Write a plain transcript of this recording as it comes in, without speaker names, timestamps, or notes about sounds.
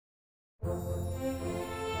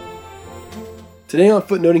Today on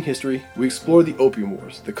Footnoting History, we explore the Opium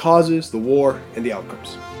Wars, the causes, the war, and the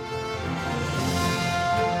outcomes.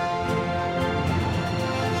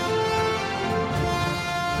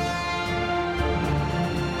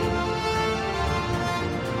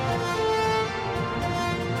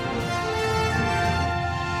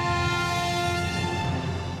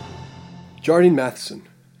 Jardine Matheson.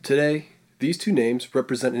 Today, these two names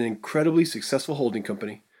represent an incredibly successful holding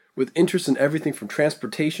company with interests in everything from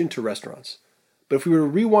transportation to restaurants. But if we were to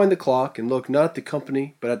rewind the clock and look not at the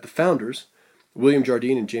company but at the founders, William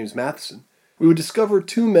Jardine and James Matheson, we would discover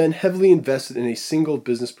two men heavily invested in a single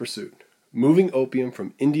business pursuit, moving opium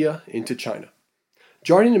from India into China.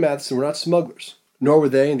 Jardine and Matheson were not smugglers, nor were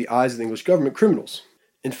they, in the eyes of the English government, criminals.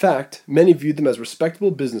 In fact, many viewed them as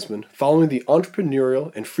respectable businessmen following the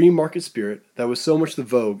entrepreneurial and free market spirit that was so much the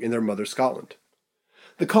vogue in their mother Scotland.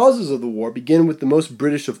 The causes of the war begin with the most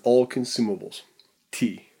British of all consumables,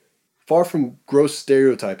 tea. Far from gross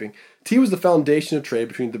stereotyping, tea was the foundation of trade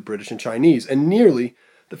between the British and Chinese, and nearly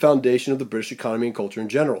the foundation of the British economy and culture in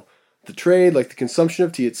general. The trade, like the consumption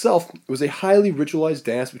of tea itself, was a highly ritualized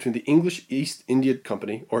dance between the English East India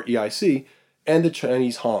Company, or EIC, and the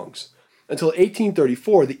Chinese Hongs. Until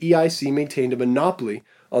 1834, the EIC maintained a monopoly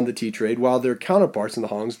on the tea trade, while their counterparts in the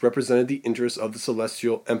Hongs represented the interests of the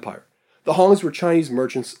Celestial Empire. The Hongs were Chinese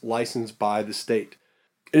merchants licensed by the state.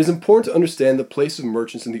 It is important to understand the place of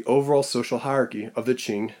merchants in the overall social hierarchy of the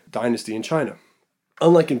Qing dynasty in China.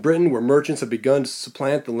 Unlike in Britain, where merchants had begun to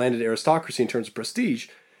supplant the landed aristocracy in terms of prestige,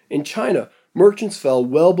 in China, merchants fell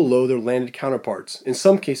well below their landed counterparts, in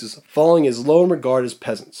some cases falling as low in regard as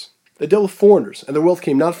peasants. They dealt with foreigners, and their wealth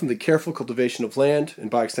came not from the careful cultivation of land, and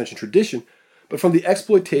by extension tradition, but from the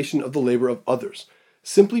exploitation of the labor of others.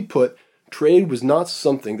 Simply put, trade was not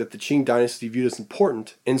something that the Qing dynasty viewed as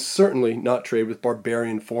important, and certainly not trade with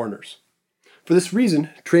barbarian foreigners. For this reason,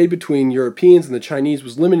 trade between Europeans and the Chinese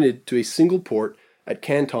was limited to a single port at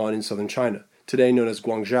Canton in southern China, today known as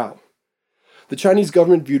Guangzhou. The Chinese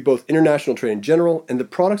government viewed both international trade in general and the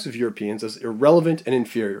products of Europeans as irrelevant and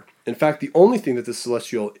inferior. In fact, the only thing that the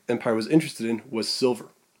Celestial Empire was interested in was silver.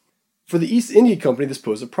 For the East India Company, this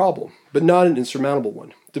posed a problem, but not an insurmountable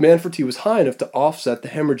one. Demand for tea was high enough to offset the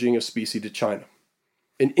hemorrhaging of specie to China.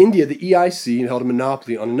 In India, the EIC held a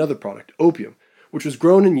monopoly on another product, opium, which was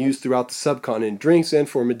grown and used throughout the subcontinent in drinks and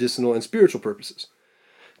for medicinal and spiritual purposes.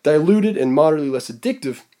 Diluted and moderately less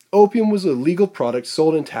addictive, opium was a legal product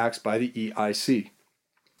sold and taxed by the EIC.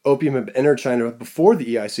 Opium had entered China before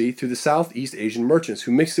the EIC through the Southeast Asian merchants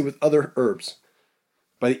who mixed it with other herbs.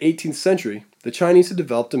 By the 18th century, the Chinese had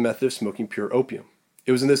developed a method of smoking pure opium.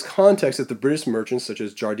 It was in this context that the British merchants such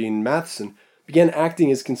as Jardine and Matheson began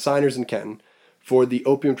acting as consignors in Canton for the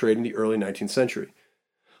opium trade in the early 19th century.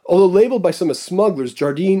 Although labeled by some as smugglers,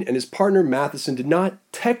 Jardine and his partner Matheson did not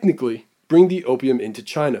technically bring the opium into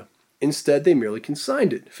China. Instead, they merely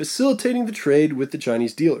consigned it, facilitating the trade with the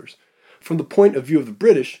Chinese dealers. From the point of view of the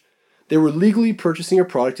British, they were legally purchasing a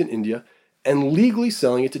product in India and legally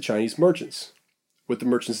selling it to Chinese merchants. What the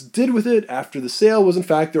merchants did with it after the sale was in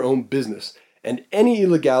fact their own business, and any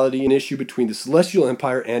illegality an issue between the Celestial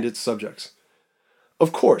Empire and its subjects.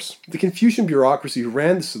 Of course, the Confucian bureaucracy who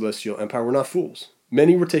ran the Celestial Empire were not fools.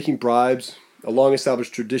 Many were taking bribes, a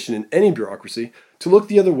long-established tradition in any bureaucracy, to look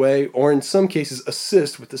the other way or in some cases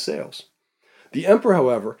assist with the sales. The emperor,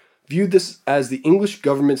 however, viewed this as the English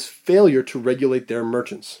government's failure to regulate their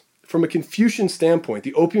merchants. From a Confucian standpoint,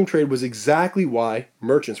 the opium trade was exactly why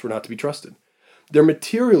merchants were not to be trusted. Their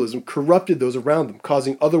materialism corrupted those around them,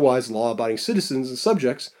 causing otherwise law-abiding citizens and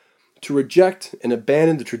subjects to reject and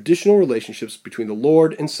abandon the traditional relationships between the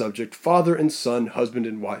lord and subject, father and son, husband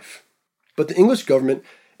and wife. But the English government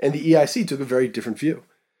and the EIC took a very different view.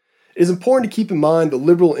 It is important to keep in mind the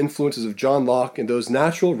liberal influences of John Locke and those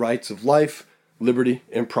natural rights of life, liberty,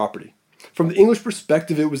 and property. From the English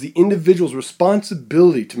perspective, it was the individual's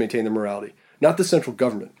responsibility to maintain their morality, not the central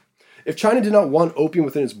government. If China did not want opium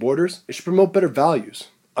within its borders, it should promote better values,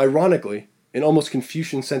 ironically, an almost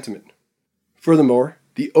Confucian sentiment. Furthermore,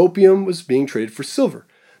 the opium was being traded for silver,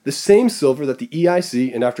 the same silver that the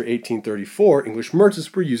EIC and after 1834 English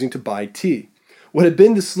merchants were using to buy tea. What had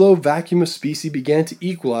been the slow vacuum of specie began to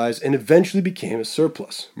equalize and eventually became a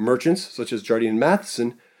surplus. Merchants, such as Jardine and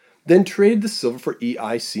Matheson, then traded the silver for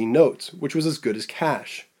EIC notes, which was as good as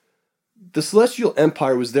cash. The Celestial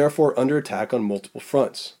Empire was therefore under attack on multiple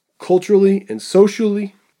fronts. Culturally and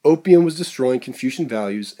socially, opium was destroying Confucian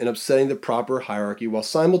values and upsetting the proper hierarchy while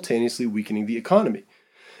simultaneously weakening the economy.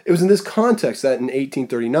 It was in this context that in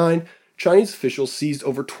 1839, Chinese officials seized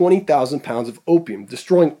over 20,000 pounds of opium,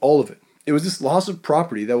 destroying all of it. It was this loss of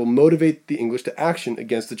property that will motivate the English to action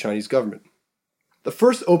against the Chinese government. The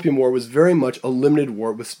First Opium War was very much a limited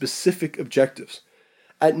war with specific objectives.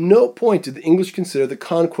 At no point did the English consider the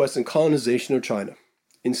conquest and colonization of China.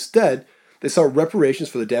 Instead, they saw reparations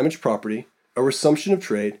for the damaged property, a resumption of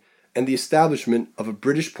trade, and the establishment of a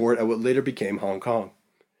British port at what later became Hong Kong.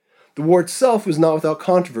 The war itself was not without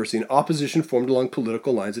controversy, and opposition formed along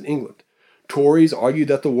political lines in England. Tories argued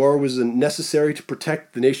that the war was necessary to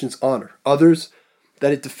protect the nation's honor, others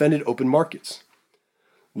that it defended open markets.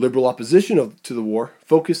 Liberal opposition to the war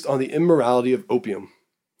focused on the immorality of opium.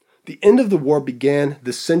 The end of the war began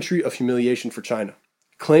the century of humiliation for China.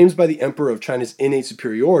 Claims by the emperor of China's innate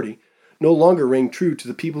superiority no longer rang true to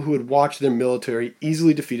the people who had watched their military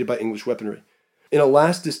easily defeated by English weaponry. In a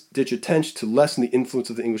last-ditch attempt to lessen the influence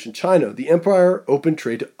of the English in China, the empire opened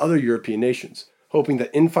trade to other European nations, hoping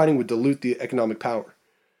that infighting would dilute the economic power.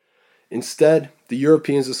 Instead, the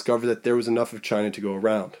Europeans discovered that there was enough of China to go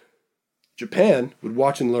around. Japan would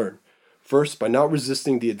watch and learn, first by not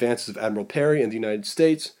resisting the advances of Admiral Perry and the United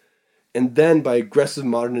States, and then by aggressive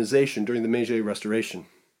modernization during the Meiji Restoration.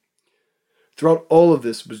 Throughout all of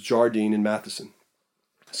this was Jardine and Matheson,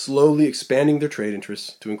 slowly expanding their trade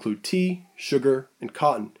interests to include tea, sugar, and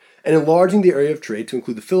cotton, and enlarging the area of trade to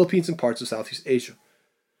include the Philippines and parts of Southeast Asia.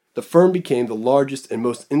 The firm became the largest and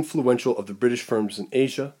most influential of the British firms in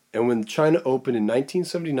Asia, and when China opened in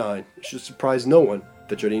 1979, it should surprise no one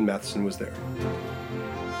that Jardine Matheson was there.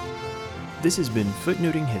 This has been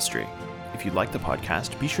Footnoting History. If you like the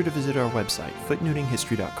podcast, be sure to visit our website,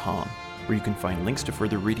 footnotinghistory.com, where you can find links to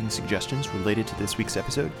further reading suggestions related to this week's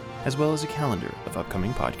episode, as well as a calendar of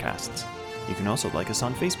upcoming podcasts. You can also like us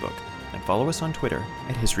on Facebook and follow us on Twitter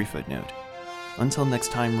at History Footnote. Until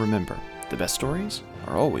next time, remember, the best stories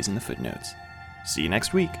are always in the footnotes. See you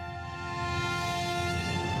next week.